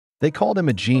They called him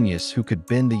a genius who could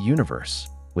bend the universe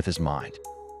with his mind.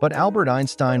 But Albert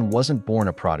Einstein wasn't born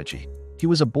a prodigy. He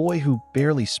was a boy who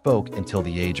barely spoke until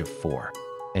the age of 4.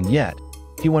 And yet,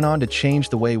 he went on to change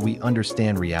the way we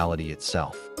understand reality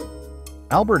itself.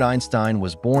 Albert Einstein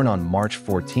was born on March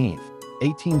 14,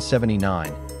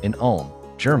 1879, in Ulm,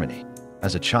 Germany.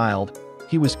 As a child,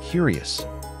 he was curious,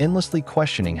 endlessly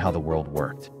questioning how the world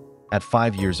worked. At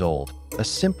 5 years old, a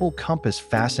simple compass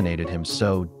fascinated him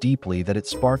so deeply that it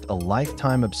sparked a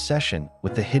lifetime obsession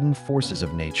with the hidden forces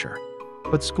of nature.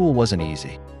 But school wasn't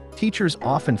easy. Teachers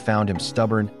often found him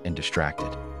stubborn and distracted.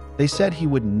 They said he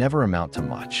would never amount to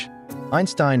much.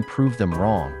 Einstein proved them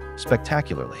wrong,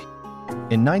 spectacularly.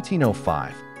 In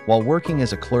 1905, while working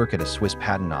as a clerk at a Swiss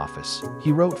patent office,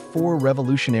 he wrote 4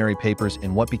 revolutionary papers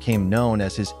in what became known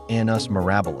as his Annus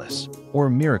Mirabilis, or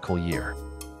Miracle Year.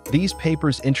 These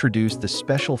papers introduced the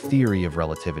special theory of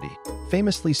relativity,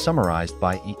 famously summarized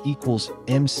by E equals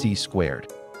mc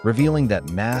squared, revealing that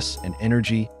mass and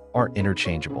energy are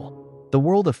interchangeable. The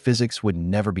world of physics would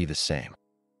never be the same.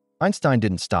 Einstein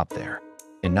didn't stop there.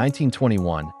 In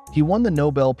 1921, he won the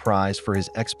Nobel Prize for his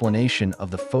explanation of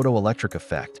the photoelectric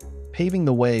effect, paving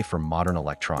the way for modern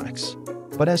electronics.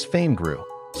 But as fame grew,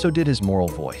 so did his moral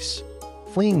voice.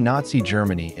 Fleeing Nazi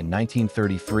Germany in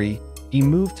 1933, he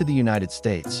moved to the United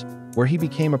States, where he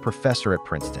became a professor at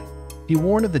Princeton. He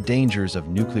warned of the dangers of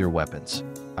nuclear weapons.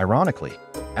 Ironically,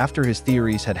 after his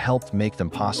theories had helped make them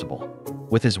possible.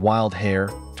 With his wild hair,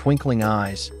 twinkling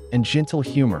eyes, and gentle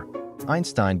humor,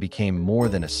 Einstein became more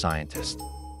than a scientist.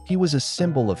 He was a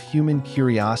symbol of human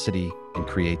curiosity and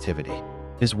creativity.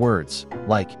 His words,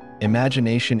 like,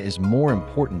 "Imagination is more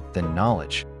important than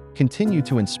knowledge," continue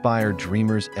to inspire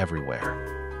dreamers everywhere.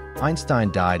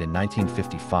 Einstein died in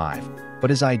 1955, but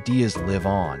his ideas live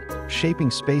on, shaping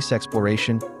space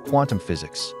exploration, quantum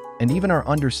physics, and even our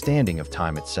understanding of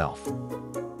time itself.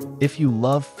 If you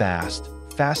love fast,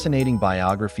 fascinating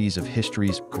biographies of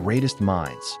history's greatest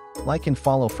minds, like and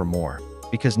follow for more,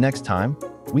 because next time,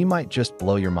 we might just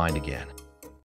blow your mind again.